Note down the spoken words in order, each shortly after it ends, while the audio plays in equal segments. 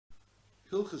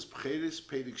Hilchas Pcheres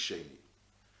Pedig Sheni.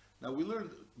 Now we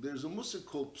learned there's a musik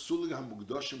called Psulig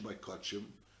HaMugdoshim by Kachim,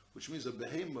 which means a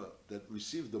behema that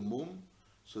received the mum,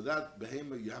 so that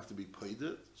behema you have to be paid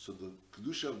it, so the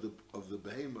kedusha of the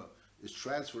behema is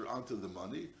transferred onto the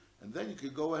money, and then you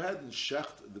could go ahead and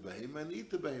shecht the behema and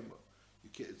eat the behema.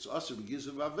 It's also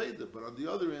begizav aveda, but on the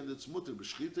other end it's mutter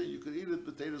b'shchita, you could eat it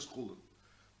potatoes chulin.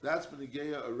 That's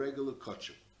b'negeya a regular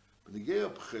kachim.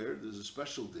 B'negeya pcher, there's a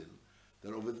special din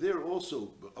that over there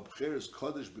also a pcher is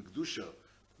kaddish b'kedusha.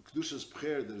 Kedusha's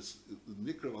pcher that is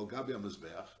nikra al gabi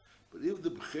hamizbeach. But if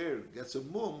the pcher gets a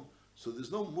mum, so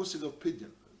there's no musig of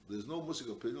pidyon. There's no musig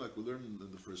of pidyon like we learned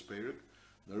in the first parak.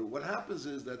 Now what happens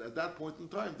is that at that point in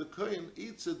time the kohen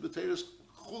eats it potatoes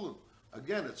chulin.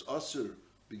 Again, it's asur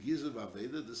begizav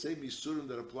aveda. The same isurim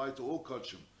that apply to all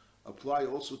kachim apply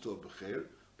also to a pcher.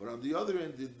 But on the other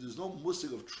end, there's no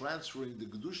musig of transferring the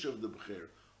kedusha of the pcher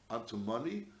onto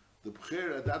money. The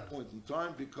pcher at that point in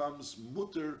time becomes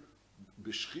mutter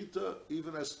b'shchita,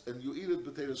 even as, and you eat it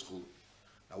potatoes chulin.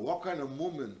 Now, what kind of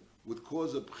mumen would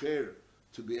cause a pcher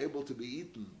to be able to be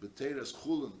eaten potatoes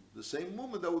chulin? The same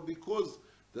mumen that would be caused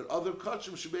that other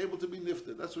kachim should be able to be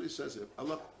nifted. That's what he says here.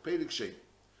 Allah Pedig Shein.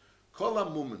 Kol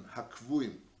ha-mumen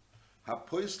ha-kvuim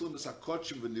ha-poislim es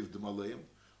ha-kachim v'nivdim aleim.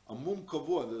 A mum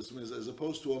kavua, as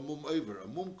opposed to a mum over, a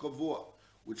mum kavua,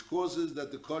 which causes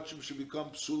that the kachim should become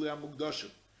psuli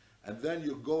ha-mugdashim. And then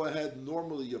you go ahead,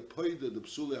 normally you pay the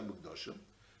psuli ha-mugdashim,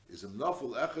 is a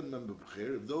nafel echad member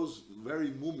b'cher, if those very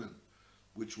mumen,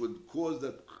 which would cause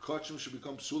that kachim should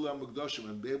become psuli ha-mugdashim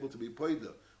and be able to be paid,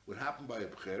 would happen by a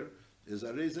b'cher, is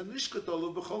a reza nishkat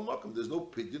olav b'chol makim. There's no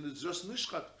pidyon, it's just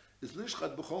nishkat. It's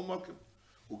nishkat b'chol makim.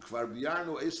 Ukvar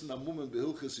b'yarnu eisen ha-mumen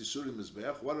behilches yisurim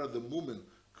mizbeach. What are the mumen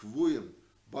kvuyim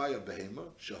by a behema?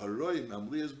 Sheharoyim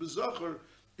amliyas b'zachar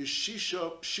is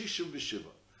shishim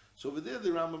v'shiva. So over there the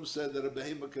Rambam said that a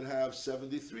behema can have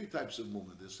 73 types of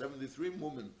mumen. There's 73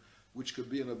 mumen which could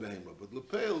be in a behema. But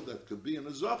lepel that could be in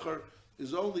a zachar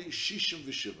is only shishim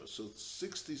v'shiva. So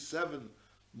 67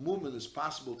 mumen is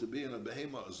possible to be in a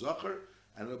behema, a zachar,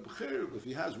 and a b'cher, if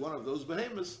he has one of those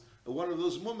behemas, one of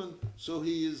those mumen, so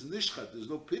he is nishchat. There's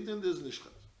no pidyon, there's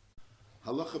nishchat.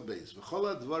 Halacha beis.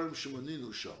 V'chol ha'dvarim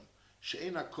shemaninu sham,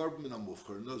 she'ein ha'korban min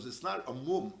ha'mufcher. No, it's not a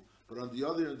mum, but on the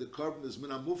other end, the korban is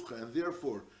min ha'mufcher, and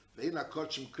therefore, v'ein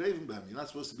ha'kachim kreivim behem. You're not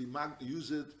supposed to be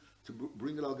use it to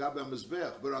bring it al gabi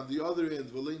ha'mizbeach. But on the other end,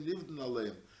 v'lein nivdin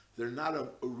aleim, they're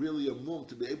not really a mum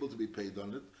to be able to be paid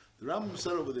on it. The Rambam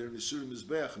said over there in Yisurim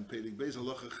Mizbeach and Pedig Beis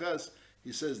Halacha Ches,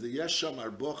 he says the Yesham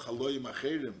Arboch Haloyim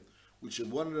Acherim, which if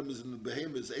one of them is in the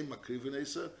behem is Ein Makrivin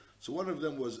Esa. So one of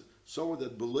them was so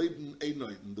that Beleibin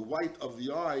Einoit, in the white of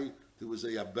the eye there was a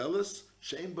Yabelis,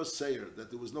 Shein Baseir,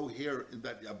 that there was no hair in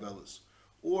that Yabelis.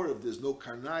 Or if there's no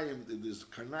Karnaim, if there's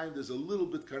Karnaim, there's a little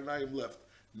bit Karnaim left.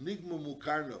 Nigma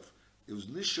Mukarnov, it was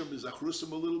Nisham is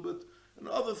Achrusim a little bit, and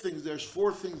other things. There's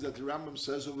 4 things that the Rambam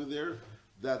says over there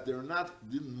that they're not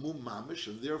din mum mamish,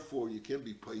 and therefore you can't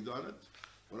be paid on it.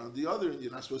 But on the other end,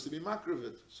 you're not supposed to be makriv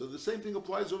it. So the same thing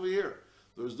applies over here.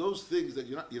 There's those things that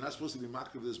you're not supposed to be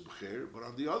makriv this b'cher, but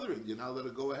on the other end, you're not allowed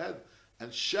to go ahead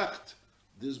and shecht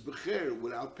this b'cher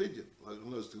without pidyon.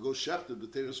 Like, to go shecht it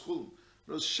b'teres chulin.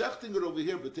 Shechting it over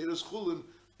here, b'teres chulin,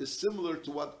 is similar to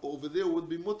what over there would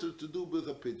be mutter to do with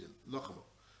a pidyon. Nochama.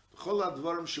 V'chol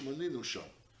ha'dvarim shemaninu sham,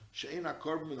 she'ein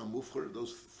ha'korban min ha'mufcher,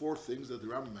 those 4 things that the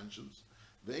Rambam mentions.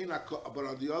 But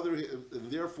on the other hand,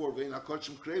 therefore, vein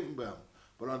hakachim kreivim behem.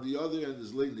 But on the other end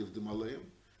is lein nivdim aleim.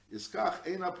 Iskach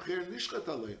ein ha'pcher nishchat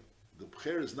aleim. The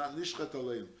pcher is not nishchat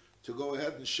aleim to go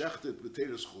ahead and shecht it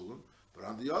b'teres chulin. But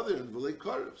on the other end, v'lei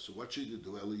karev. So what should you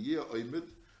do? Eliyah oimid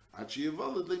achi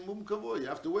yivalid lein mum kavua. You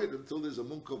have to wait until there's a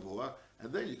mum kavua,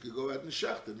 and then you could go ahead and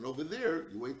shecht it. And over there,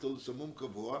 you wait till it's a mum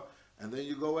kavua, and then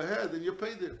you go ahead and you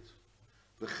paid it.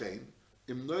 V'chein.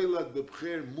 Im noilad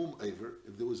bepcher mum aver,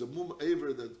 if there was a mum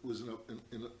aver that was in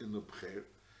a pcher,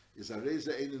 is a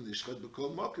reza ein nishchat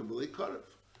b'kol makim v'lei karev.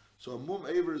 So a mum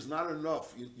aver is not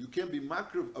enough. You can't be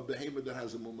makriv a behemoth that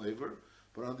has a mum aver,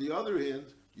 but on the other hand,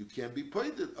 you can't be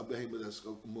paid a behemoth that's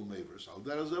a mum aver. So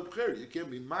that is a pcher. You can't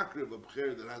be makriv a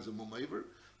pcher that has a mum aver,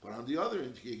 but on the other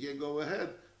hand, you can't go ahead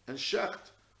and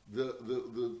shecht the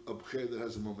a pcher that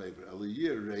has a mum aver.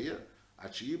 Aliyah reya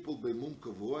achi yipul be mum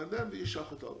kavua, and then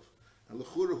v'yishachat olav. And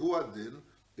l'chura hu adin,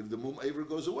 if the mum aver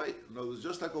goes away. In other words,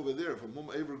 just like over there, if a mum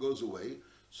aver goes away,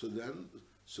 so the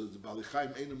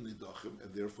balichaim einam nidachim,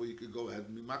 and therefore you could go ahead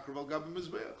and be makrav al gabi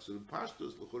mizbeach. So the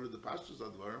pashtus, l'chura the pashtus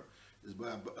advarim, is by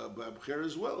a b'cher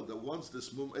as well, that once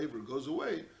this mum aver goes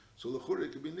away, so l'chura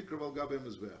it could be nikrav al gabi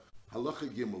mizbeach. Halacha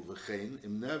gimel v'chein,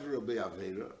 im never obey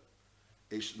avera,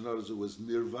 in other words, it was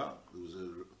nirva, there was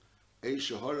A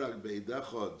sheharag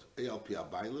beidachod a al pi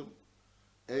abaylim.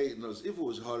 A knows if it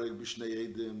was harag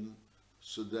b'shnei edim,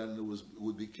 so then it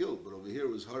would be killed. But over here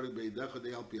it was harag beidachod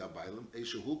a al pi abaylim. A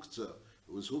shehuktzah,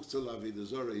 it was huktzah lavidah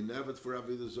zara, a nevet for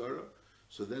avidah zara,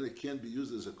 so then it can't be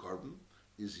used as a carbon.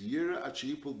 Is yira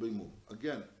achipul b'mum.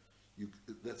 Again,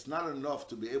 that's not enough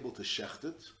to be able to shecht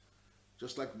it.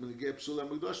 Just like Menegei Psula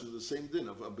Mikdashim, the same din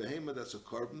of a behemoth that's a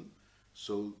carbon.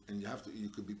 So, and you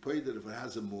could be paid that if it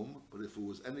has a mum, but if it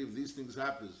was any of these things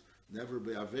happens, never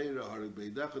be'avera, harig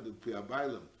be'idachad,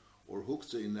 pi'abaylam, or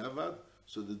huktzah in nevad,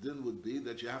 so the din would be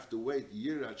that you have to wait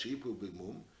yir achipul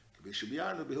b'mum,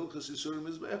 k'b'shabiyarna b'hilchas yisurim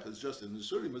mizbeach. It's just in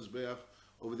yisurim mizbeach,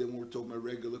 over there when we're talking about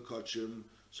regular kachim,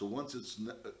 so once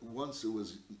it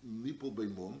was nipul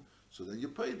b'mum, so then you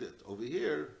paid it. Over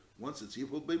here, once it's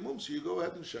nipul b'mum, so you go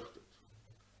ahead and shecht it.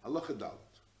 Allah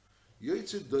Chadalat.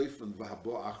 Yotzei Doifen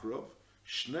v'habo achrov,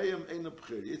 shneim ein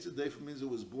b'cher. Yotzei Doifen means it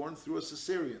was born through a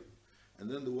cesarean, and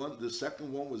then the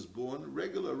second one was born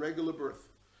regular birth.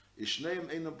 Ishneim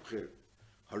ein b'cher.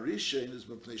 Harishein is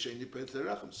mipnei sheini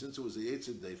peterachem. Since it was a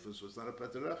Yotzei Doifen, so it's not a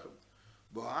peterachem.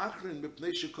 V'achrin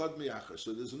mipnei shekod miachar.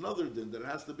 So there's another din that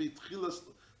has to be tchila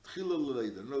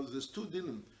l'leida. In other words, there's two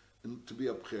dinim to be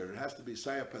a b'cher. It has to be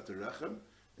saya peterachem,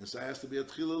 and saya has to be a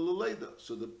tchila l'leida.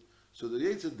 So the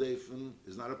Yotzei Doifen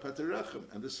is not a Paterachem,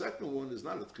 and the second one is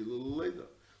not a Tchila L'Leida.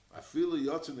 Afilu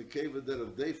Yotzei Nekeva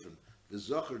Derech Doifen, the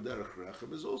Zocher Derech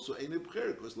Rechem is also Ein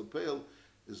B'cher, because Lepel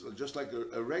is just like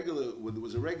a regular, when there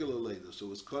was a regular Leida, so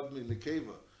it was Kodmi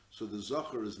Nekeva. So the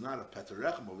Zocher is not a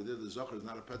Paterachem. Over there, the Zocher is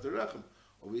not a Paterachem.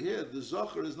 Over here, the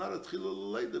Zocher is not a Tchila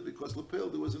L'Leida, because Lepel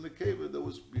there was a Nekeva that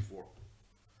was before.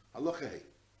 Halacha Hei.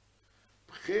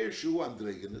 B'cher Shu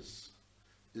Andregenes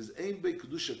is ein bei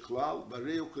kedusha klal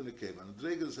bareu kunekeva.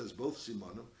 Andregenes has both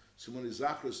simonim, simoni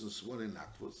zachros and simoni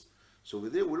nakvos. So over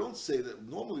there we don't say that.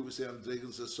 Normally we say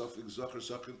Andregenes has suffix zachar,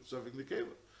 suffix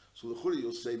nekeva. So the churi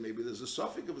you'll say maybe there's a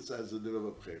suffix if it says the din of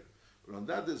a b'cher. But on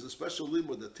that there's a special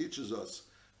limud that teaches us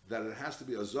that it has to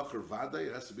be a zachar vada.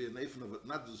 It has to be a neifen of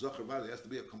not the zachar vada. It has to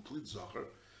be a complete zachar.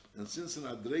 And since in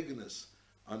Andregenes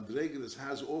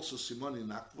has also simoni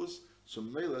nakvos. So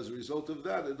Mela, as a result of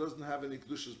that, it doesn't have any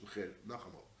kedushas b'cher.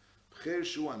 Nachamol. B'cher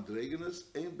shu andregenes,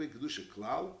 ein be kedusha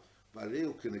klal,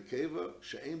 v'areu kenekeva,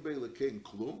 she'ein be lekein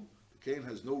klum. The Cain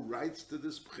has no rights to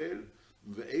this b'cher.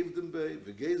 V'evdim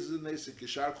be, v'gezen nesek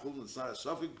kishar chulin. It's not a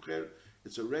suffix b'cher.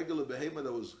 It's a regular behemoth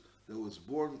that was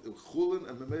born chulin,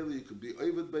 and Mela you could be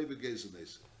oived be v'gezen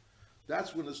nesek.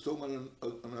 That's when it's talking on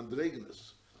an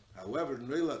andregenes. However,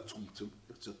 Mela tumtum,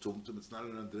 it's a tumtum, it's not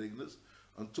an andregenes.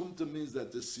 And tumta means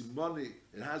that the simoni,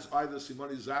 it has either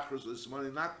simoni zachros or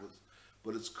simoni nakvos,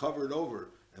 but it's covered over,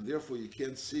 and therefore you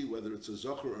can't see whether it's a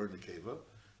zachar or a nekeva.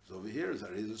 So over here is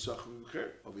that it is a suffix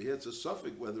b'cher. Over here it's a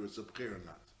suffix whether it's a b'cher or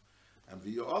not. And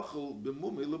v'yochel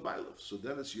b'mumei l'bailov. So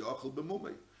then it's yochel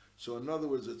b'mumei. So in other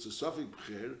words, it's a suffix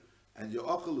b'cher and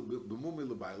yochel b'mumei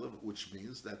l'bailov, which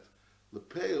means that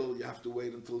l'peil you have to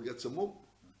wait until it gets a mum.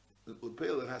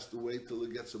 L'peil it has to wait till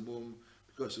it gets a mum.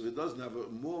 Because if it doesn't have a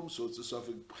mum, so it's a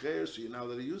suffix b'cher, so you're now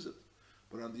allowed to use it.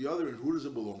 But on the other hand, who does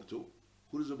it belong to?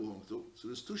 Who does it belong to? So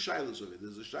there's two shilas of it.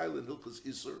 There's a shilah in Hilchas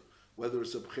Isser, whether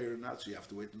it's a b'cher or not, so you have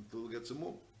to wait until it gets a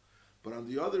mum. But on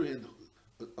the other hand,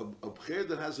 a b'cher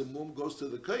that has a mum goes to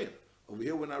the kain. Over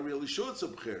here, we're not really sure it's a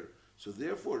b'cher, so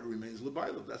therefore it remains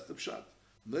l'baylav. That's the pshat.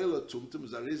 Neila tumtum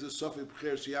is that it is a suffix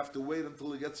b'cher, so you have to wait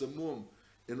until it gets a mum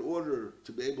in order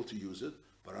to be able to use it.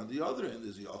 But on the other hand,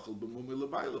 there's the achel b'mumi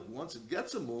l'baylav. Once it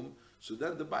gets a mum, so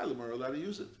then the baylam are allowed to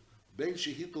use it. Bein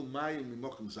shehitul mayim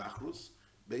mimokim zachrus,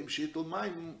 bein shehitul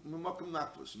mayim mimokim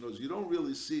nakvus. In other words, you don't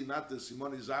really see not the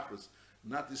simoni zachrus,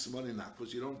 not the simoni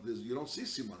nakvus. You don't see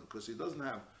simoni because he doesn't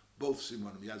have both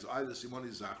simonim. He has either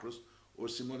simoni zachrus or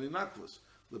simoni nakvus.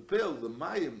 The pale, the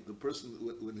mayim, the person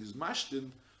when he's mashtin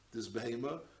this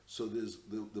behema, so there's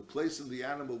the place in the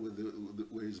animal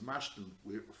where he's mashtin,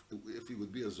 if he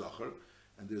would be a zachar.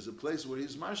 And there's a place where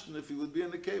he's mashtin if he would be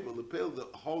in the cable. The pale, the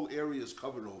whole area is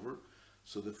covered over.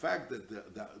 So the fact that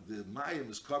the mayim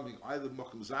is coming either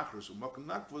mokum zachros or mokum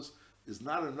nakvos is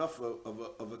not enough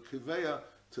of a kiveya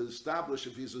to establish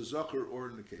if he's a zachar or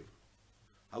in the cable.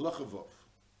 Halacha vov.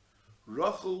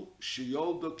 Rachel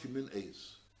sheyolda kimin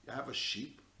eis. You have a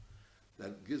sheep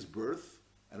that gives birth,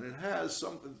 and it has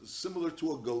something similar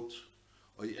to a goat.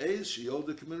 Or eis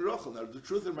sheyolda kimin Rachel. Now the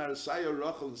truth of the matter, Saya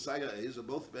Rachel and Saya Eis are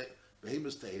both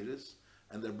behemoths teheres,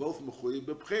 and they're both mechuyim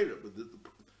b'bchera. But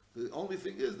the only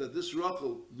thing is that this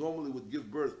Rachel normally would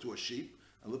give birth to a sheep,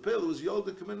 and Lepel was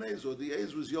Yolda Kamen Eis, or the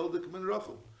Eis was Yolda Kamen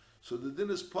Rachel. So the din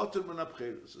is Potter min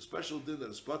Abchera. It's a special din that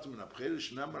is Potter min Abchera,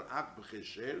 Shnamar Ak B'cher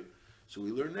Sher. So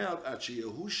we learn out, Achi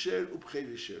Yehu Sher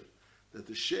Ubchera Sher. that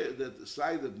the share, that the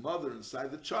side of mother and side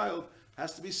of the child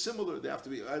has to be similar. They have to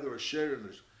be either a share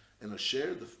and a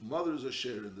share. The mother is a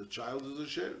share and the child is a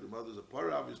share. The mother is a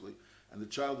par, obviously, and the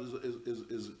child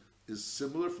is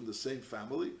similar from the same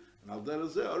family. And al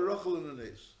derazeh a rachel and an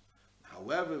ace.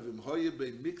 However, v'imhoye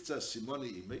be mikza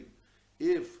simoni imei,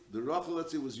 if the rachel,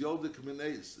 let's say, was yoldik min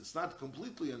ace, it's not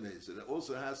completely an ace, and it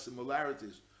also has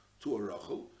similarities to a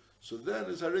rachel. So then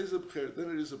it's a reza b'cher. Then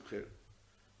it is a b'cher.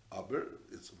 Aber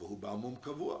it's v'hu balmum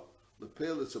kavua. The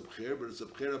pale it's a b'cher, but it's a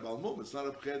b'cher balmum. It's not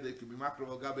a b'cher that can be makro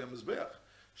al gabi hamizbeach.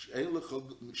 She'en lechol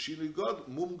shini god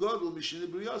mum godel mishini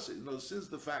briyasi. No, since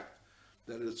the fact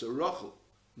that it's a rachel,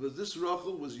 because this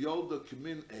rachel was yolda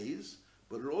kimin ace,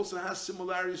 but it also has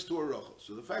similarities to a rachel.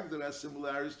 So the fact that it has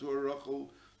similarities to a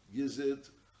rachel gives it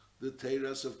the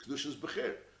teras of kedushas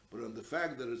b'cher. But on the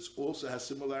fact that it also has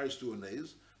similarities to an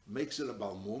ace makes it a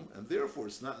balmum, and therefore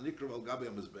it's not nikra al gabi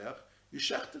hamizbeach. You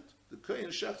shecht it. The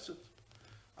kohen shechts it.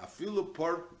 Afilu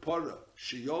para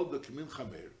sheyolda kimin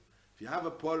chamer. If you have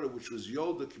a para which was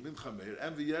yolda kimin chamer,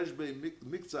 and v'yesh bei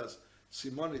mikzas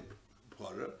simoni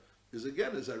para, is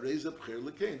again a reza b'cher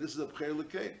l'kein. This is a b'cher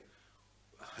l'kein.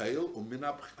 Hail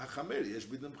umina hachamer yesh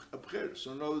b'dim b'cher.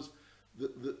 So knows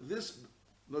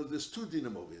there's two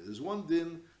dinim over here. There's one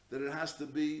din that it has to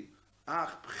be ach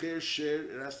b'cher share.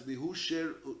 It has to be who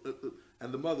share,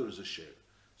 and the mother is a share.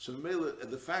 So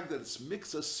the fact that it's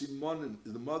mikzas simonim,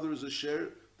 the mother is a share,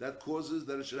 that causes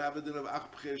that it should have a din of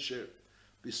ach b'cher share.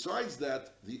 Besides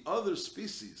that, the other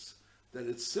species that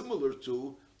it's similar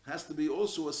to has to be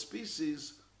also a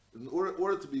species. In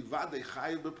order to be vadei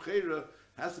chayiv b'b'chera,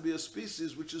 has to be a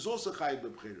species which is also chayiv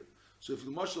b'b'chera. So if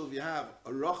you have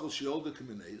a rachel sheolda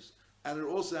k'minez, and it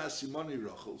also has simoni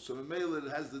rachel, so in Mela it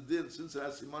has the din, since it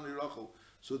has simoni rachel,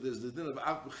 so there's the din of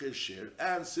ach b'cher share,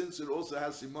 and since it also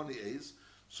has simoni ez,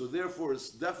 so therefore it's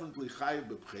definitely chayiv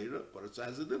b'b'chera, but it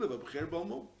has a din of a b'cher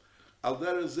balmum. Al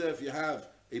derazeh, if you have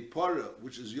a para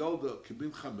which is yolda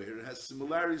kibin chamer, it has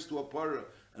similarities to a para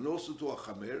and also to a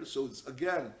chamer, so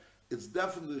it's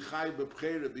definitely chayiv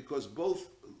b'b'chera, because both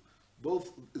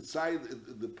side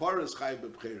the para is chayiv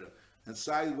b'b'chera, and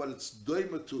side what it's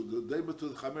doima to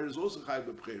the chamer is also chayiv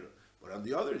b'b'chera. But on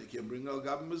the other, you can't bring al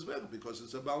gab mizbech because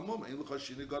it's a balmum. Ein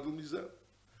l'chashini gadol mizeh.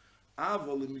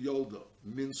 Aval im yolda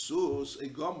min sus a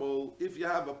gomol. If you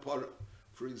have a para,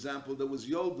 for example, that was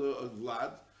yolda of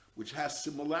vlad, which has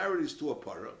similarities to a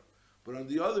para, but on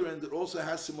the other end, it also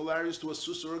has similarities to a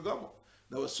sus or a gomol.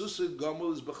 Now, a sus or a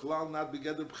gomol is b'chlal not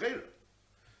begeder b'chera.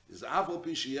 Is aval pi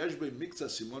sheyesh be mikza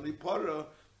simoni para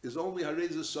is only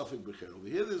hareza sofik b'chera. Over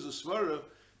here, there's a svara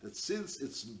that since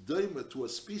it's doima to a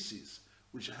species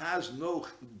which has no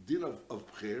din of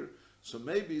b'cher, so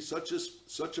maybe such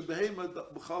a behemoth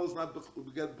b'chal is not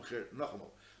begeder b'cher.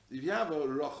 Nachmal. If you have a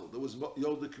rachel that was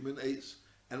yolda kimin eis,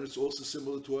 and it's also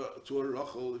similar to a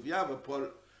rachel. If you have a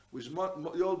par which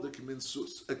yolda kimin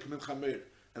sus kimin chamer,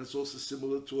 and it's also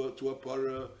similar to a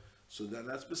par, so then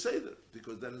that's beseder,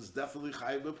 because then it's definitely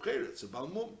chayiv b'b'chera. It's a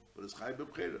balmum, but it's chayiv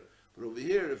b'b'chera. But over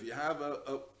here, if you have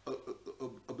a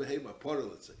behemoth, a par,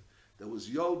 let's say, that was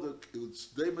yolda, it's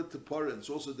dema to par, and it's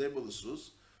also dema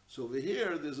l'sus. So over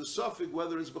here, there's a suffix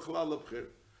whether it's b'chalal l'b'cher.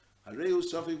 Harehu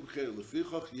suffix b'cher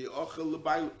lefichach ye'ochel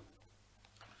l'baylim.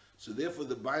 So therefore,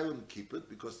 the Bailam keep it,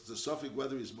 because it's a suffix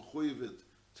whether he's mechuyevet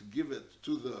to give it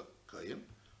to the Kayin.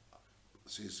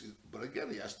 So but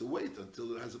again, he has to wait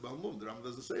until it has a Balmum. The Ram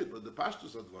doesn't say it, but the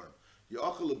Pashtus Advarim.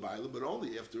 Ya'achal Bailam, but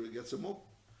only after it gets a Mum.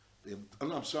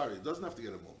 No, I'm sorry, it doesn't have to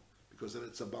get a Mum, because then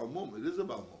it's a Balmum. It is a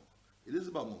Balmum. It is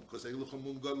a Balmum, because Eilucha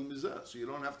Mum Gadol Mizah, so you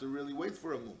don't have to really wait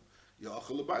for a Mum.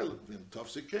 Ya'achal Bailam, Vim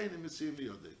Tafsik Kain, Mitzim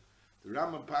Yodei. The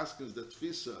Rambam paskins that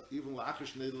Tfisa, even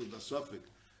La'achish Nedel Dasofik,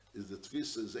 is the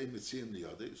tfisa is a mitzvah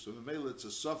niyadei. So the mele it's a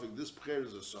suffix. This b'cher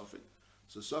is a suffix.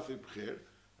 It's a suffix b'cher.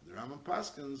 The Rambam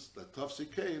paskins that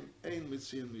tafsik kain ein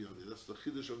mitzvah niyadei. That's the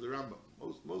chiddush of the Rambam.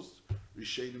 Most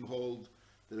rishenim hold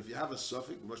that if you have a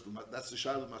suffix, that's the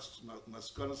shayla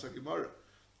maskanas hagemara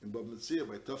in Bab Mitzvah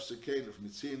by tafsik kain if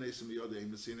mitzvah neisim niyadei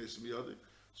ein mitzvah neisim niyadei.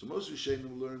 So most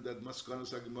rishenim learn that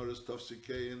maskanas hagemara is tafsik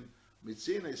kain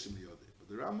mitzvah neisim niyadei. But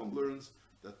the Rambam learns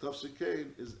that tafsik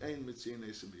kain is ein mitzvah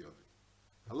neisim niyadei.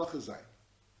 Halacha Zayin.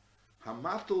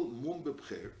 Hamatel mum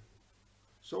b'b'cher.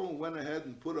 Someone went ahead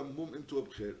and put a mum into a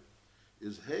b'cher.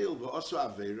 Is hail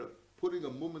v'asa avera. Putting a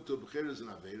mum into a b'cher is an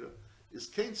avera. Is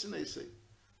kain sinesei.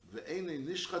 Ve'enei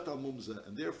nishchat al mumza.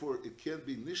 And therefore it can't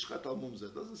be nishchat al mumza.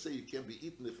 It doesn't say you can't be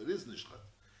eaten if it is nishchat.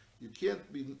 You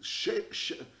can't be,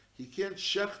 he can't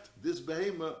shecht this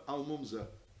behema al mumza.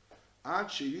 Ad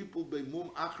sheyipul be mum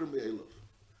acher me'elav.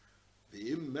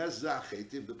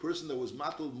 If the person that was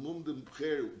matal mum dem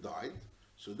b'cher died,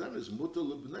 so then is mutal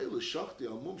lebnei l'shachti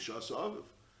al mum shas aviv.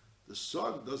 The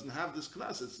son doesn't have this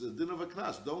knas. It's the din of a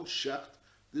knas. Don't shecht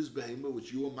this behema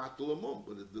which you were matal amum.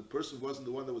 But if the person wasn't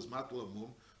the one that was matal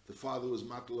amum, the father was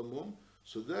matal amum,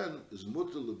 so then is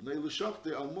mutal b'nei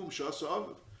l'shachte al mum shasa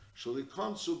aviv.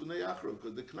 Shalikonsu b'nei achra,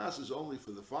 because the knas is only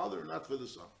for the father, not for the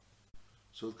son.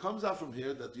 So it comes out from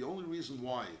here that the only reason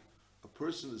why a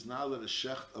person is not let a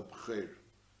shecht a b'cher,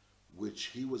 which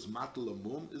he was matal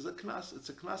amum, is a knas. It's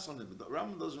a knas on him. The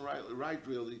Rambam doesn't write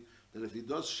really that if he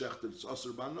does shecht, it's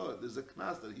asur b'anoah. There's a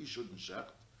knas that he shouldn't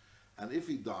shecht, and if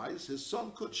he dies, his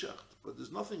son could shecht. But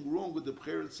there's nothing wrong with the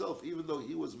b'cher itself, even though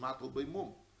he was matal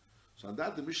b'mum. So on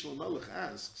that, the Mishnah Melech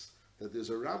asks that there's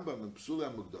a Rambam in Psula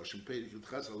Mugdosh in Perek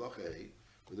Yudches Halacha Hey,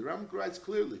 where the Rambam writes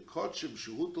clearly, "Kotshim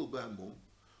shehutel behamum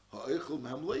ha'eichel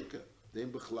mehem leika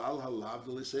dein bechlal halav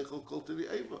deliseichel kol tevi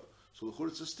eva." So the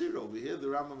it's a steer over here. The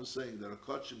Rambam is saying that a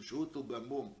kotshim shehutel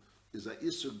behamum is a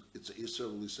isur. It's a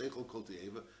isur liseichel kol tevi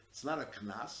eva. It's not a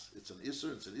knas. It's an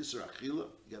isur. It's an isur achila.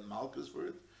 You get malchus for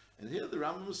it. And here the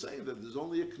Rambam is saying that there's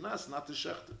only a knas, not to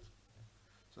shecht it.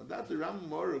 So that the Rambam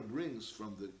Mora brings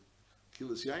from the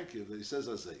Kilas Yankiv that he says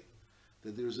azay,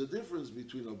 that there's a difference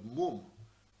between a mum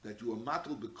that you are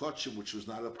matal b'kotchim, which was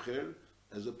not a b'cher,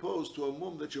 as opposed to a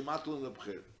mum that you're matal in a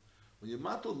b'cher. When you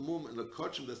matal mum in a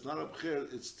kotchim that's not a b'cher,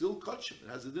 it's still kotchim. It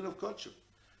has a din of kotchim,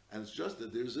 and it's just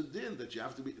that there's a din that you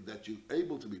have to be, that you're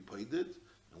able to be paid it,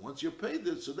 and once you're paid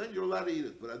it, so then you're allowed to eat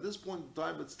it. But at this point in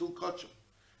time, it's still kotchim,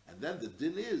 and then the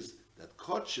din is that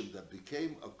kotchim that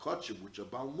became a kotchim, which a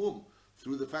bal mum,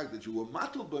 through the fact that you were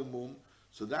matal by mum,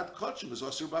 so that kotchim is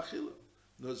asur b'achila.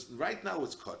 Right now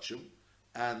it's kotchim,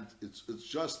 and it's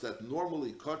just that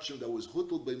normally kotchim that was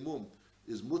hutul beimum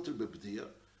is mutter bebdiya.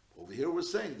 Over here we're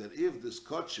saying that if this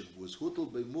kotchim was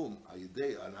hutul beimum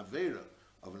ayidei an avera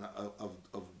of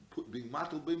being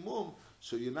matul beimum,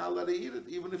 so you're not allowed to eat it,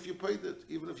 even if you paid it.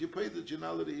 Even if you paid it, you're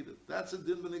not allowed to eat it. That's a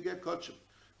din when you get kotchim.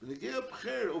 When you get a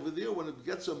pcher over there, when it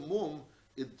gets a mum,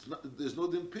 there's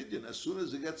no din pidyon. As soon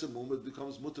as it gets a mum, it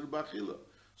becomes mutter b'achila.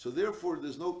 So therefore,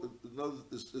 there's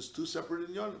there's two separate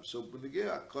inyanim. So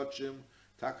b'negea kotchim,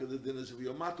 taka the din is if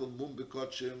you're matal mum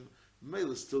bekotchim,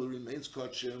 mele still remains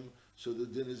kotchim. So the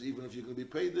din is even if you're going to be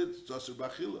paid it, it's asur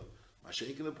b'achila.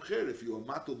 Mashenkin a b'cher, if you are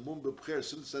matal mum b'cher,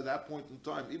 since at that point in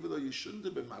time, even though you shouldn't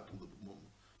have been matal mum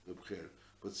b'cher,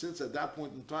 but since at that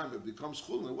point in time it becomes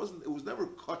chulin, it was never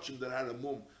kotchim that had a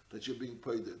mum that you're being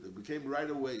paid it. It became right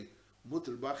away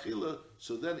mutter b'achila.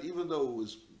 So then, even though it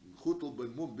was chutul by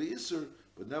mum b'isur,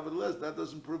 but nevertheless, that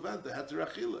doesn't prevent the heter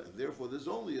achila, and therefore there's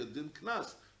only a din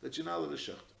knas that you're not allowed to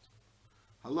shecht it.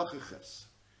 Halacha ches.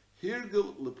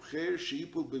 Hirgel lepcher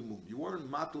sheipul b'mum. You weren't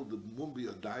matal the mum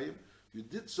b'yadayim. You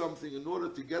did something in order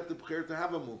to get the pcher to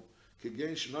have a mum.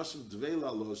 Kegen shnasim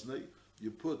dveila loznei.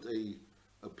 You put a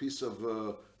piece of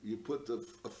you put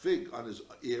a fig on his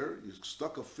ear. You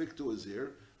stuck a fig to his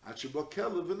ear. Achibah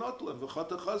kelev v'notlam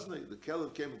v'chata chaznei. The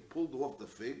kelev came and pulled off the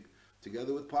fig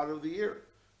together with part of the ear.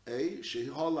 He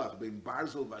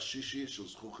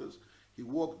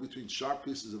walked between sharp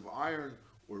pieces of iron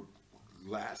or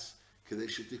glass. He told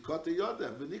the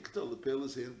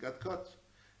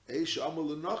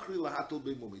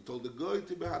guy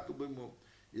to be hatul b'mum.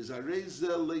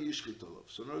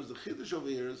 So notice the chiddush over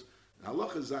here is in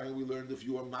halacha zayin we learned if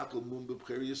you are matul mum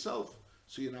b'b'cher yourself,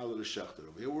 so you're not allowed to shechter.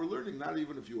 Over here we're learning not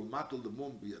even if you are matul the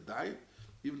mum b'yadayim,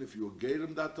 even if you are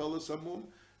gerim dat tolas amum,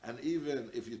 and even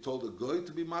if you told a goy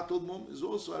to be matul mum, is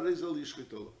also a rezel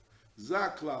yishchitolov.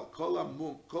 Zaklal kol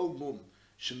mum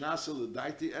shenasa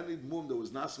l'daiti, any mum that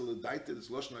was nasa l'daiti, it's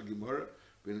loshna gemara.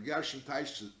 When Gershon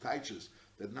teaches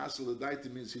that nasa l'daiti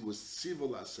means he was civil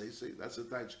asese, that's a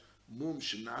teach. Mum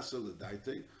shenasa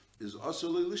l'daiti is also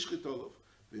l'ishchitolov.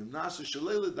 V'im nasa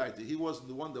shalei l'daiti, he wasn't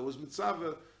the one that was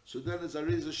mitzvah, so then it's a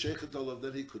rezel sheichitolov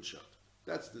that he could shecht.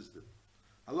 That's this din.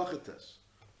 Halacha tes.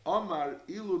 Omar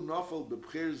ilu nofel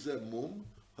b'bcher ze mum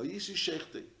hayisi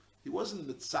shechte. He wasn't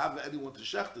mitzvah anyone to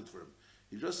shecht it for him.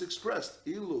 He just expressed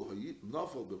ilu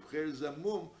nofel b'bcher ze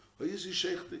mum hayisi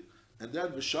shechte. And then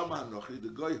v'shama hanochri, the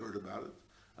guy heard about it.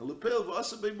 And lepel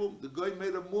v'asa b'mum, the guy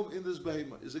made a mum in this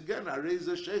behema. Is again harei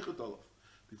ze sheichet olav,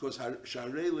 because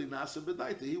sharei li nasa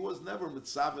b'daita. He was never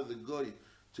mitzvah the guy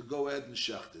to go ahead and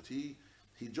shecht it. He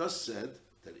just said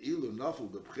that ilu nofel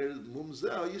b'bcher mum ze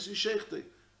hayisi shechte.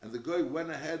 And the guy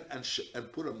went ahead and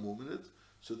put a mum in it.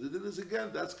 So the din is again,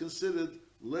 that's considered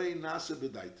lei nasa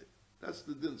b'daite. That's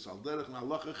the din. Salderech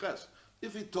halacha ches.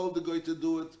 If he told the guy to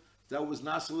do it, that was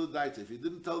nasa l'daite. If he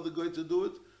didn't tell the guy to do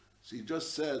it, so he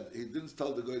just said, he didn't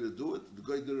tell the guy to do it, the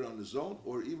guy did it on his own,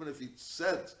 or even if he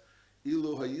said,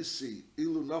 ilu hayisi,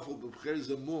 ilu nafal b'bcher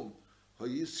zemum,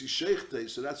 hayisi sheichte,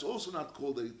 so that's also not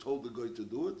called that he told the guy to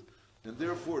do it, and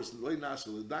therefore it's lei nasa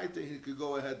l'daite, he could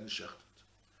go ahead and shecht it.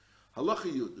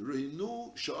 Halacha Yud,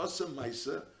 Reinu Sha'asa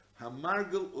Maisa,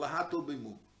 Hamargel Lahatal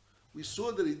Bimum. We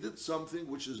saw that he did something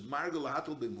which is Margel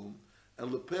Lahatal Bimum,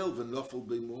 and Lepel Venofel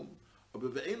Bimum, we're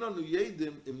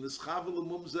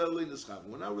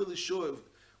not really sure if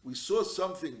we saw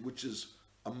something which is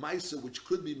a Maisa which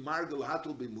could be Margel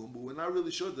Hatal Bimum, but we're not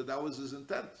really sure that that was his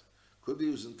intent. Could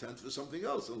be his intent for something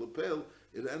else, and Lepel,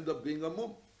 it ended up being a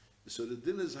Mum. So the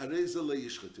din is Hareza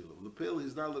Leishchatilu. Lepel,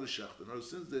 he's not let a Shacht. Now,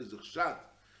 since there's a Shat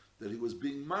that he was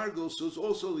being Margel, so it's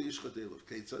also Leishchatilu.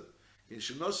 Ketzad, in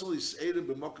Shenosel is Eirim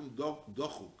B'mokim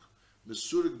Dochuk,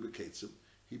 Mesurig B'Ketzim,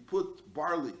 he put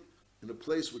barley in a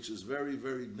place which is very,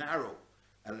 very narrow,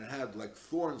 and it had like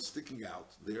thorns sticking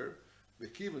out there.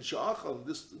 Bekivan Sha'achal,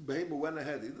 this behemoth went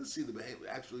ahead. He didn't see the behemoth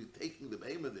actually taking the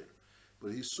behemoth there,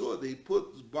 but he saw that he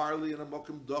put barley in a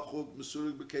mokim dachuk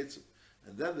mesurig beketzim,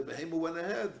 and then the behemoth went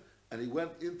ahead and he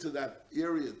went into that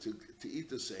area to eat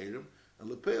the seirim. And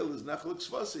lepel is nachlik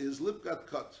svasi, his lip got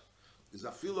cut. He's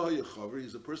afilo hayachaver.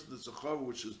 He's a person that's a chaver,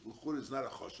 which is l'chur is not a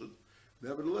chashud.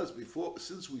 Nevertheless,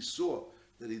 since we saw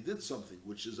that he did something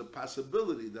which is a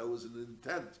possibility, that was an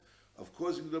intent of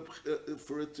causing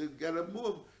for it to get a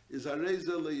move, is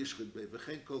hareza leishchid bei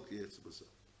v'chein kol kiyetz b'sa.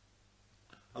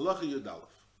 Halacha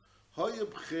Yudalef. Hoya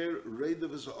b'cher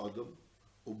reidav es ha'adam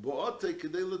u'ba'ate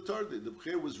kedei letardi. The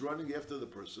b'cher was running after the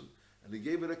person and he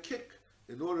gave it a kick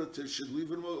in order to should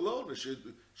leave him alone, or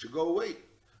should go away.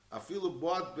 Afilu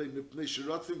ba'at bei mipnei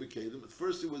shirotfi mikedim. At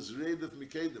first he was reidav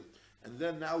mikedim, and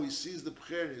then now he sees the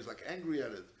b'cher and he's like angry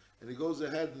at it. And he goes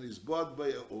ahead and he's bought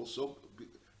by also,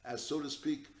 as so to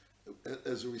speak,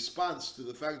 as a response to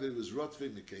the fact that he was rotfei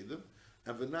mikedim,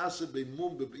 and v'nasa be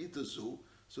mum be'itazu.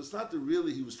 So it's not that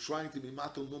really he was trying to be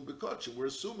matal mum bekochim. We're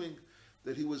assuming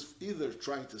that he was either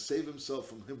trying to save himself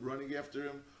from him running after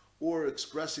him, or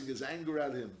expressing his anger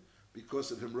at him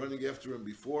because of him running after him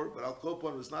before. But al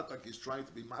kopon, it's not like he's trying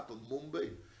to be matal mum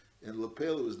be. And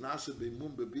lepel, it was nasa be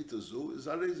mum be'itazu. Is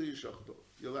areza yishachto.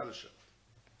 Yolar Hashem.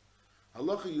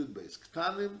 Halacha Yud Beis.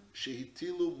 Ktanim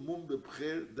shehitilu mum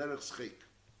bebcher derech schek.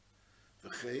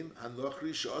 V'chein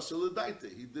hanochri she'asa l'daite.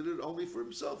 He did it only for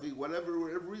himself. Whatever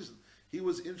reason, he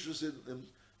was interested in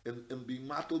being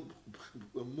matal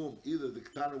mum. Either the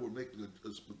Ktanim were making a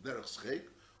derech schek,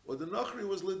 or the nochri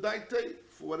was l'daite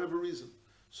for whatever reason.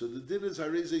 So the din is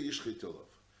hareze yishchitolov.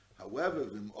 However,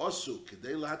 v'im osu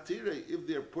kedei lahatire, if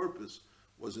their purpose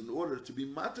was in order to be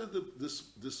matal this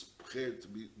bcher, to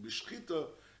be b'shchita,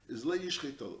 is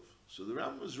leishchitolov. So the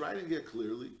Rambam is writing here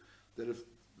clearly that if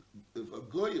a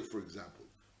goya, for example,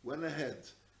 went ahead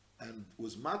and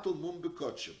was matal mum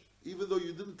bekochim, even though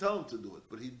you didn't tell him to do it,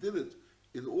 but he did it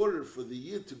in order for the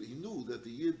yid to be, he knew that the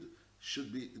yid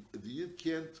should be, the yid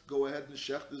can't go ahead and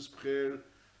shech this bcher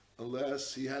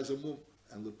unless he has a mum.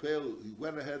 And lepel, he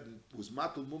went ahead and was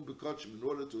matal mum bekochim in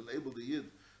order to enable the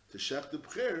yid to shech the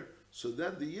bcher. So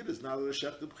then the yid is not allowed to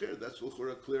shech the bcher. That's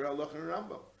a clear halacha in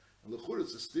Rambam. And l'chur,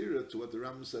 it's a steer to what the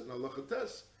Rambam said in Halacha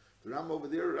Tes. The Rambam over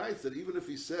there writes that even if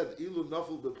he said ilu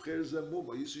nafel bebcher zeh mum,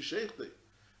 or yisi sheichte,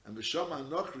 and b'shama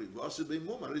hanochri v'aseh bei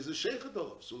mum, he's a sheichet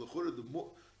olav. So l'chur, the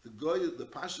guy, the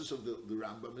pashtus of the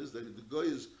Rambam is that the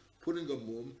guy is putting a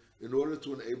mum in order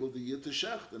to enable the yid to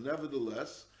shecht, and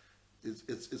nevertheless,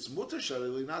 it's mutar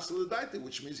sharei nasa l'daite,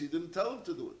 which means he didn't tell him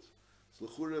to do it. So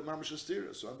l'chur mamash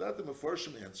astira. So on that the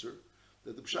Mefarshim answer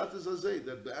that the pshat is azay,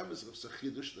 that be'emes of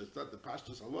sechidush, that's not the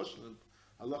pashtus halosh and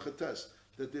halacha tes,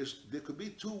 that there could be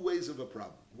two ways of a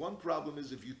problem. One problem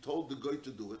is if you told the guy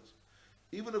to do it,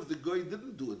 even if the guy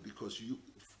didn't do it because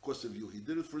of you, he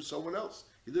did it for someone else,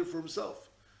 he did it for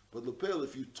himself. But lepel,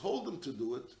 if you told him to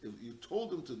do it,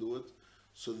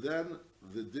 so then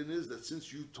the din is that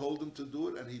since you told him to do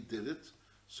it and he did it,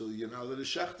 so you're now allowed to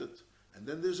shecht it. And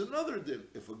then there's another din.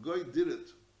 If a guy did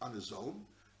it on his own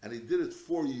and he did it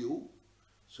for you,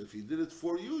 so if he did it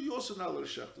for you, you also not allowed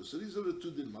to shecht it. So these are the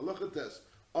two din. Malacha tes.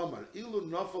 Omar, ilu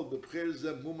nafal bebcher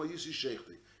zeh muma yisi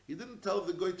shechti. He didn't tell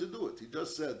the guy to do it. He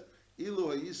just said,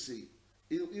 ilu hayisi,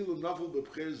 ilu nafal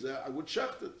bebcher zeh, I would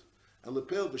shecht it. And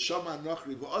lepel b'shama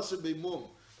nochri v'aseh bei mum.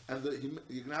 And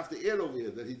you're going to have to add over here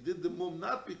that he did the mum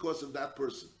not because of that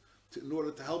person, in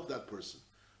order to help that person.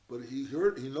 But he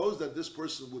knows that this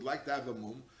person would like to have a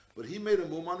mum, but he made a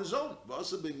mum on his own.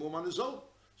 V'aseh bei mum on his own.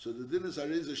 So the din is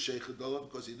hareza sheichet olav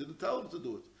because he didn't tell him to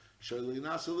do it.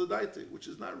 Which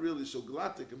is not really so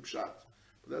galatic and pshat.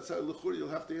 But that's how l'chur you'll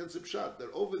have to answer pshat.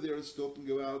 That over there it's talking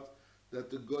about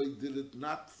that the guy did it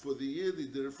not for the yid, he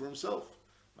did it for himself.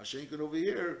 Mashenkin over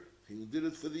here, he did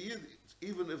it for the yid,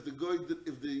 even if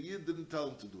if the yid didn't tell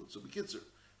him to do it. So b'kitzur,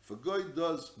 if a guy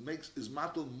is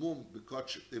matal mum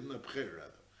b'kotcher, ibn abcher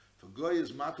rather. If a guy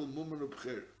is matal mum and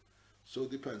abcher, so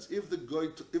it depends. If the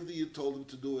yid told him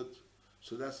to do it,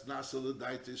 so that's nasa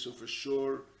l'daite, so for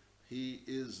sure he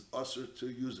is usher to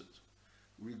use it,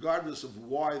 regardless of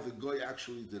why the guy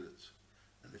actually did it.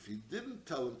 And if he didn't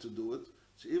tell him to do it,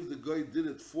 so if the guy did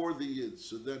it for the yid,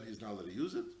 so then he's not allowed to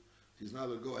use it. He's not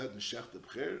allowed to go ahead and shech the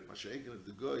b'cher. Masha'ekin, if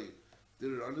the guy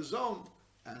did it on his own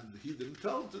and he didn't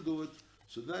tell him to do it,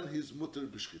 so then he's mutter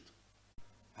b'shchit.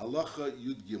 Halacha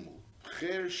Yud Gimel.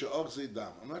 B'cher she'och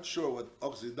dam. I'm not sure what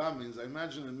och dam means. I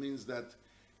imagine it means that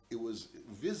it was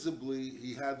visibly,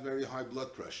 he had very high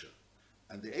blood pressure.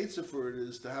 And the eitzah for it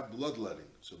is to have bloodletting.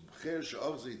 So b'cher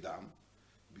she'och dam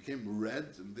became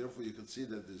red, and therefore you can see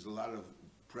that there's a lot of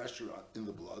pressure in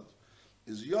the blood.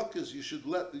 Is yokas, you should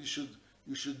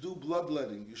do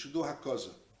bloodletting, you should do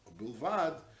hakaza.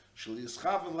 Bilvad shel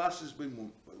yischav lasis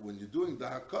b'mum. But when you're doing the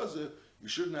hakaza, you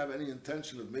shouldn't have any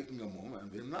intention of making a mum.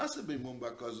 And v'nasa b'mum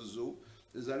b'hakaza zu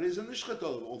is a reason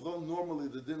nishchatol. Although normally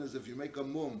the din is if you make a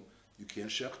mum, you can't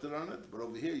shechter on it. But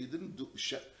over here you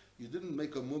didn't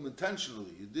make a mum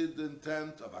intentionally. You did the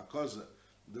intent of hakaza.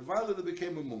 The violet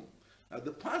became a mum. Now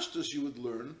the pashtus you would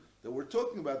learn that we're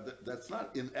talking about that's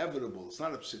not inevitable. It's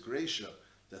not a psikresha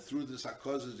that through this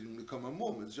hakaza you can become a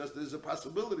mum. It's just there's a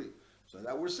possibility. So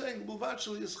that we're saying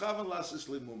bulvachli ischavan lasis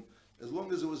limum, as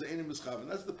long as it was einim ischavan.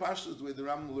 That's the pashtus, the way the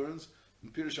Rambam learns in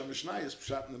Pirush HaMishnah is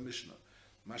pshat in the Mishnah.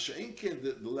 Masha'inkin,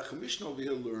 the Lechem Mishnah over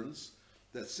here learns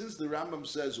that since the Rambam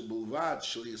says bulvad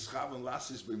shli ischavan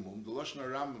lasis b'mum, the Lashon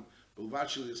Rambam bulvad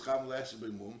shli ischavan lasis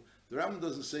b'mum, the Rambam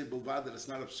doesn't say bulvad that it's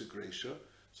not a psikresha.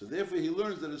 So therefore he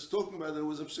learns that it's talking about that it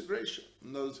was a psikresha.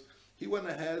 In other words, he went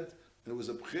ahead and it was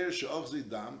a b'cher she'och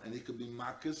dam, and he could be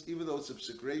makas, even though it's a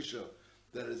psikresha,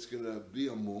 that it's going to be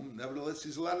a mum. Nevertheless,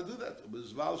 he's allowed to do that. And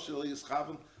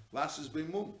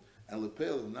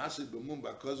lepel nasi b'mum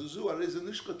b'kazuzu arez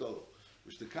nishkatol.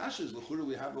 Which the kasha is l'chura.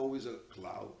 We have always a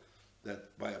cloud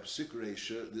that by a psik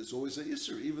reisha, there's always a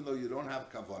isser, even though you don't have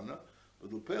kavana.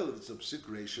 But lepel, if it's a psik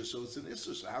reisha, so it's an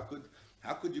isser. So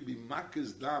how could you be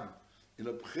makas dam in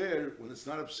a b'cher when it's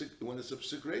not a psik, when it's a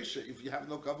psik reisha if you have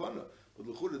no kavana? But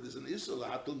l'chura, there's an isser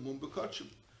lahatul mum b'kachim.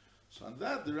 So on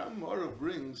that, the Rambam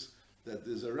brings that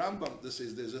there's a Rambam that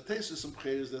says there's a tesis in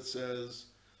B'cheres that says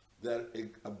that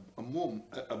a mum,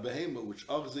 a behema, which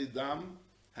agzei dam,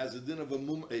 has a din of a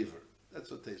mum aver. That's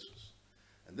a tesis.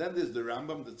 And then there's the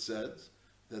Rambam that says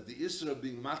that the isra of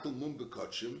being matal mum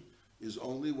b'kachim is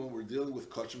only when we're dealing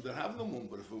with kachim that have no mum.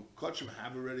 But if a kachim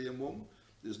have already a mum,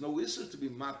 there's no isra to be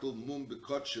matal mum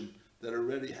b'kachim that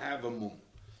already have a mum.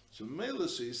 So Mela,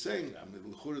 so he's saying, I mean,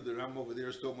 the Rambam over there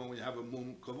is talking when we have a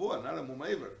mum kavua, not a mum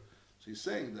aver. So he's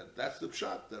saying that that's the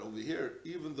pshat, that over here,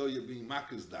 even though you're being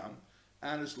makas dam,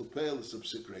 and it's lepel, it's a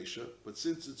psikresha, but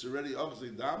since it's already obviously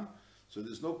dam, so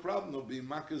there's no problem of being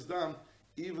makas dam,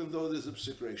 even though there's a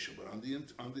psikresha. But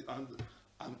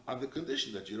on the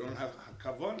condition that you don't have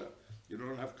kavana, you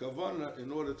don't have kavana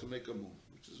in order to make a mum,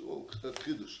 which is all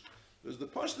chiddush. Whereas the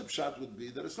pashta pshat would be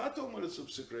that it's not talking about it's a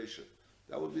psikresha.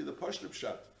 That would be the pashta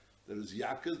pshat. That is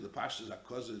yakas, the pashta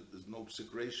zakaz, there's no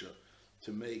psikresha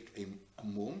to make a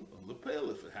mum, a lepel,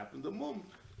 if it happened a mum.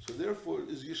 So therefore,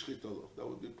 is yishchit aloch. That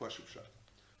would be pashup shat.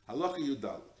 Halacha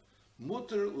yudalit.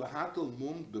 Mutter lahatel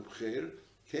mum b'b'cher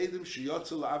kedim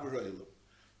sheyotzel la'aver ha'elam.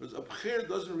 Because a b'cher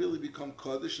doesn't really become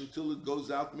kaddish until it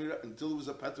goes out, until it was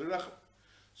a paterach.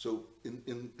 So in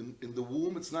the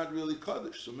womb, it's not really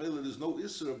kaddish. So mele, there's no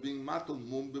isra of being matel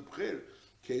mum b'b'cher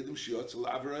kedim sheyotzel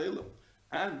la'aver ha'elam.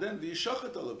 And then the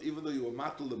yishachet alav, even though you were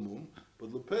matel the mum,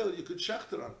 but lepel you could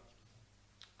shechter on.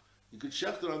 You could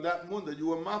shechter on that moon that you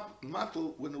were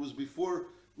matel when it was before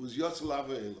it was yotzel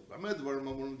aveil. Amed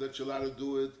varim that you're allowed to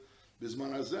do it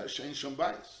bisman hazeh shein sham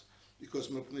bayis, because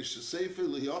mepnish seifer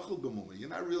liyachol b'mum. You're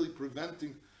not really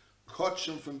preventing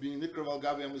kotshim from being nikrav al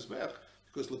gabi hamizbech,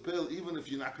 because lepel, even if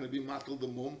you're not going to be matel the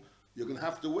mum, you're going to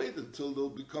have to wait until they'll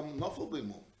become nafel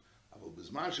b'mum. Avol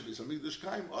bisman shebis hamikdash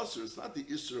kaim aser. It's not the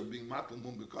isser of being matel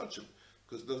mum b'kotshim,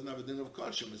 because it doesn't have a din of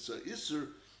kotshim. It's a isser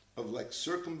of like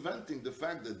circumventing the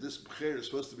fact that this b'cher is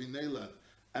supposed to be neilad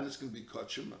and it's going to be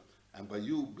kachim, and by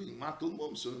you being matul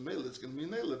mum, so in it's going to be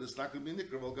neilad, it's not going to be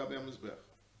nikrav al gabi hamizbech.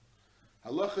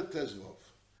 Halacha tezvov.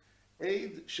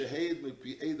 Eid sheheid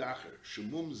mipi eid acher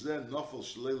shemum zeh nofel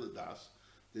shlei das.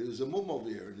 There is a mum over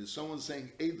here, and there's someone saying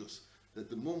eidus that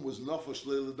the mum was nofel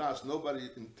shlei das. Nobody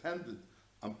intended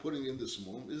on putting in this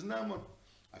mum is naman.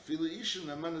 Afilu ishin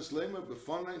namanis lema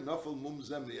befonai nofel mum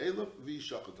zeh mi'elav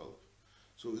v'yishachatol.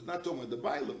 So it's not talking about the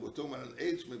Bailam, we're talking about an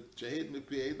age shahed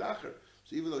mipi dacher.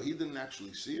 So even though he didn't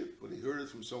actually see it, but he heard it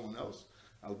from someone else,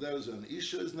 al there's an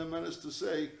isha is nemanis to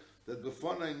say that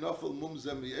befonai nafel mum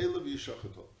zem mi'elav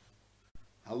yishachatov.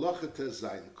 Halacha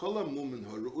tezayin kol hamumin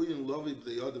haruyin lovi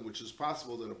b'dei adam, which is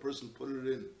possible that a person put it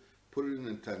in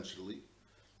intentionally.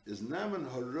 is naman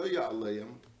haroya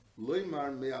aleim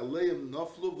loymar me aleim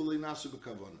noflu v'leinasu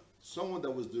b'kavana. Someone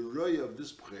that was the roya of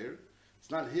this prayer, it's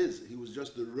not his, he was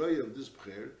just the roya of this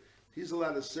prayer, he's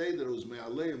allowed to say that it was me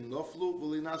aleim noflu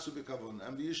v'leinasu b'kavana,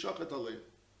 and v'yishachet aleim.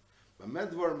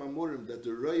 B'medvar mamurim, that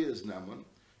the roya is naman,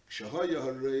 k'shahaya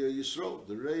haroya Yisrael,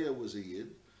 the roya was a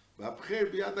yid,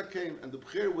 v'apcher b'yad ha'kein, and the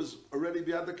pcher was already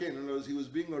b'yad ha'kein. In other words, he was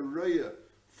being a roya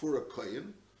for a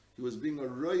kohen, he was being a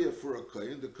roya for a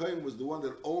kohen, the kohen was the one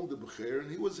that owned the pcher,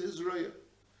 and he was his roya.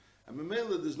 And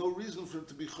Memela, there's no reason for him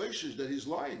to be choishish that he's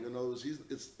lying. In other words,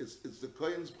 it's the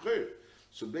kohen's prayer.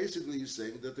 So basically, he's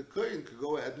saying that the kohen could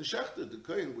go ahead and shechter. The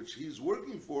kohen, which he's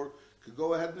working for, could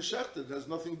go ahead and shechter. It has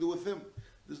nothing to do with him.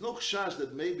 There's no chash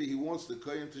that maybe he wants the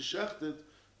kohen to shechter it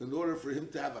in order for him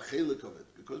to have a chelik of it.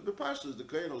 Because bepashtus, the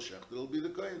kohen will shechter, it'll be the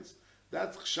kohen's.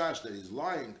 That's chash that he's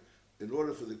lying in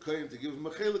order for the kohen to give him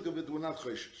a chelik of it. We're not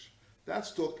choishish.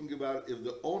 That's talking about if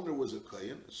the owner was a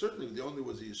kohen. Certainly, if the owner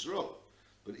was a Yisrael.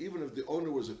 But even if the owner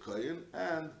was a kohen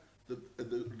and the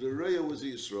reya was a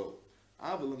Yisrael,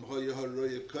 avalim hoya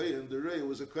haroya kohen, the reya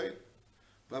was a kohen.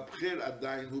 V'apcher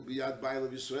adayin hu biyad ba'il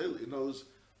of Yisrael. He knows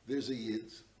there's a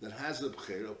yid that has a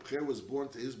pcher. A pcher was born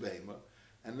to his behema,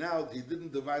 and now he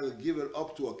didn't give it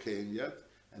up to a kohen yet,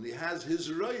 and he has his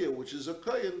reya, which is a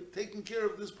kohen, taking care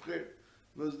of this pcher.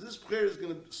 Because this pcher is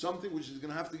going to something which he's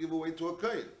going to have to give away to a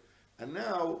kohen, and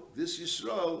now this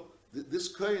Yisrael, this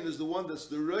kohen is the one that's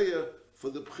the reya for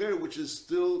the pcher, which is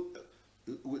still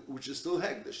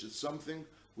hegdish. It's something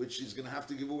which he's going to have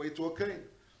to give away to a kohen.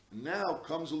 Now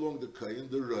comes along the kohen,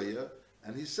 the raya,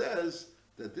 and he says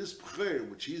that this pcher,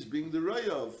 which he's being the raya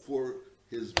of for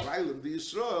his bailam, the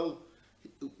Yisrael,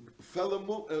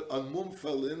 a mum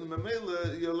fell in,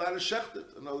 memela, you're allowed to shecht it.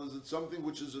 In other words, it's something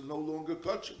which is no longer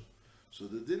kachim. So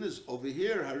the din is over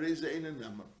here, hareza ein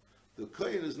neman. The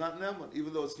kohen is not neman,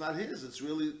 even though it's not his. It's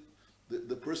really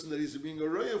the person that he's being a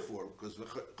roya for, because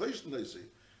v'chayshn they say,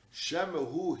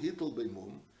 Shemahu hitel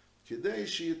beimum, kidei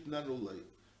sheitnanu lei.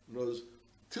 Knows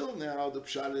till now the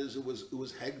pshat is it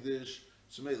was hegdish.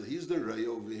 So he's the roya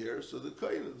over here. So the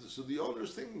kohen, so the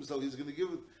owner's thinking so he's going to give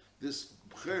it this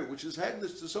pcher, which is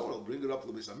hegdish to someone. He'll bring it up to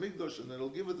the Beis Hamikdash, and then he'll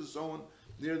give it to someone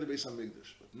near the Beis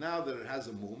Hamikdash. But now that it has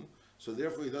a mum, so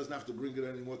therefore he doesn't have to bring it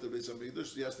anymore to the Beis Hamikdash.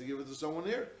 So he has to give it to someone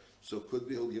here. So it could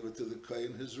be he'll give it to the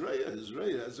kohen, his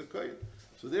raya as a kohen.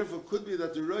 So therefore it could be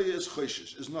that the raya is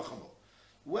choishish, is nachamal.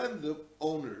 When the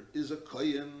owner is a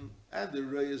kohen and the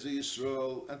raya is a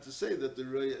Yisrael, and to say that the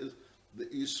raya is the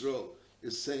Yisrael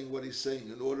is saying what he's saying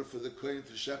in order for the kohen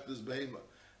to shecht his behema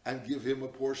and give him a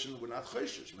portion, we're not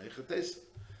choishish, meichatesa.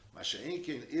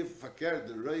 Masha'inkin, if fakir,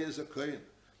 the raya is a kohen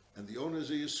and the owner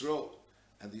is a Yisrael,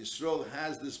 and the Yisrael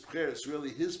has this pcher, it's really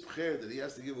his pcher that he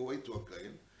has to give away to a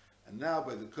kohen. And now,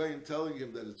 by the kohen telling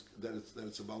him that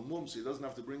it's a balmum, so he doesn't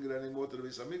have to bring it anymore to the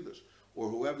Beis Hamikdash, or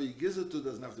whoever he gives it to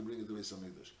doesn't have to bring it to the Beis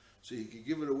Hamikdash. So he can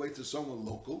give it away to someone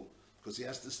local, because he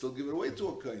has to still give it away to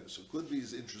a kohen. So it could be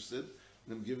he's interested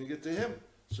in him giving it to him.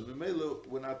 So Memela,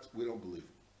 we don't believe him.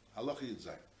 Halacha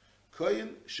Yitzay.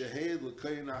 Kohen shehed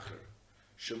l'kohen acher,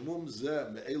 shemum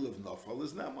zeh me'elav nafal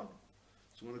is naman.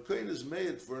 So when a kohen is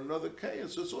made for another kohen,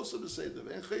 so it's also to say that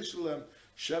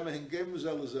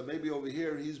maybe over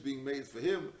here he's being made for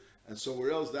him, and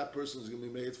somewhere else that person is going to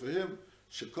be made for him.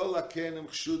 A kohen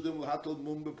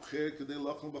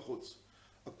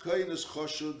is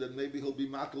choshud that maybe he'll be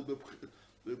matal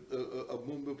a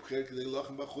mum b'pcher k'dei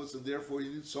lachem b'chutz, and therefore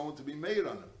you need someone to be made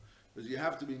on him. Because you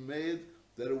have to be made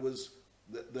that it was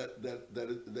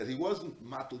that he wasn't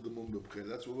matal the mum b'pcher.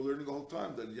 That's what we're learning the whole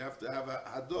time. That you have to have a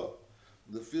hadah.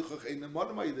 The fichach ein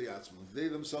nemanamay deyatzman. They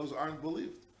themselves aren't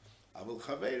believed. Aval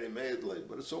chaveri made like,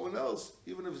 but it's someone else.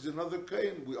 Even if it's another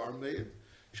kohen, we are made.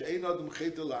 She'ein adam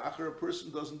cheta la'achar. A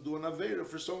person doesn't do an avera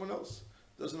for someone else.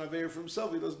 Doesn't avera for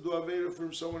himself. He doesn't do avera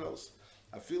for someone else.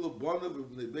 I feel a bonav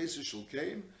of the basis shel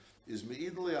kain is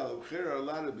meidli al pcher are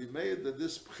allowed to be made that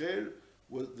this pcher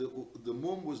was the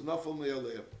mum was nafal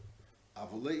me'aleim.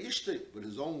 Avalei ishte, but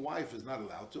his own wife is not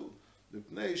allowed to.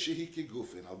 Mipnei shehiki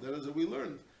gufin. Now that is what we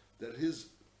learned. That his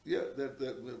that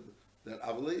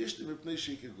avalei ishte mipnei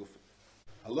shehiki gufin.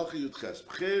 Halacha yudches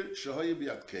pcher shehoye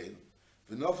biyad kain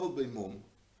v'nafal beimum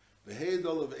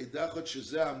v'heidol of eidachot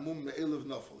shezeh mum me'elav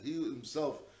nafal. He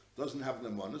himself doesn't have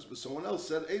nemanis, but someone else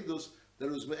said eidos that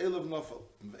it was me'elav nafal.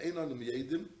 V'einon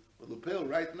yedim, but lepel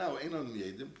right now einon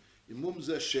yedim. Imum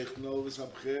zeh shechnol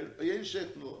v'sabcher ayin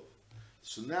shechnol.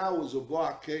 So now was a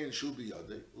boah kain shul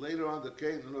biyadei. Later on the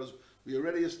kain, we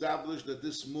already established that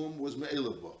this mum was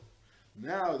me'elav bo.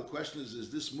 Now the question is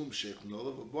this mum shechnol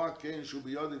of a boah kain shul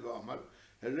biyadei v'amar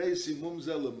hereisi mum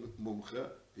zeh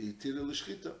mumcha v'hitir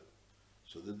l'shchita.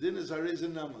 So the din is harei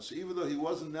naman. So even though he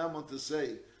wasn't naman to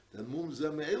say that mum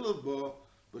zeh me'elav bo,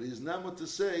 but he's not to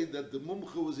say that the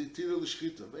mumcha was itira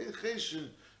l'shchita. Ve'en cheshin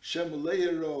shem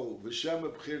le'ero v'shem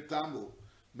b'chir tamu.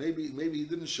 Maybe he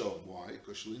didn't show him. Why?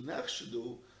 Because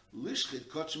l'nechshadu lishchit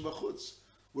kachim b'chutz.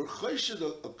 We're cheshed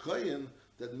a kohen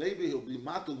that maybe he'll be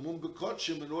matul mum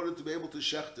b'kachim in order to be able to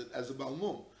shecht it as a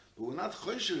balmum. But we're not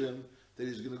cheshed him that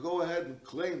he's going to go ahead and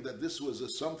claim that this was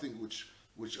something which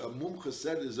a mumcha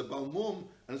said is a balmum,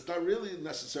 and it's not really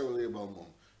necessarily a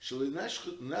balmum.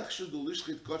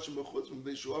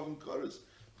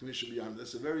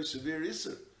 That's a very severe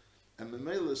issur. And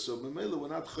Memela, we're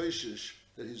not choishish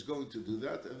that he's going to do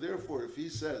that, and therefore, if he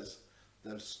says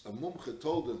that a mumcha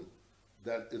told him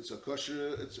that it's a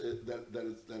kosher,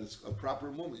 that it's a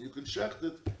proper mum, you can shecht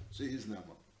it, so he's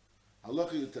neman.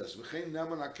 Halacha yutes. V'chein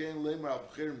neman akein lemer al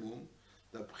b'cher mum.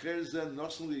 The b'cher zen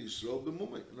nosen li Yisrael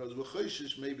b'mumay. In other words,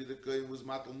 v'choishish, maybe the kohen was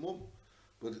matal mum,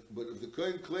 but if the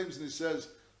kohen claims and he says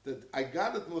that I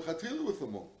got it l'chatila with the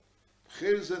mum,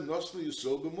 b'cher zen nosen li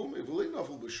Yisrael b'mumay v'lei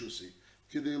nafel b'shusi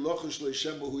k'dei lochish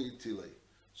le'shem hu yitilei.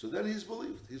 So then he's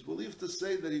believed. He's believed to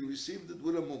say that he received it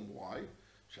with a mum. Why?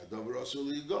 Shadavar asur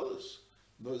li'yigolos.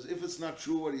 Because if it's not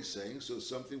true what he's saying, so it's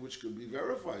something which could be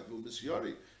verified.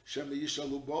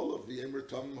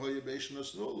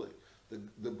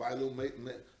 The Bible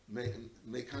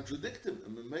may contradict him,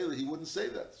 and he wouldn't say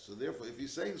that. So therefore, if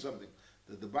he's saying something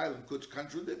that the Bible could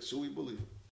contradict, so we believe it.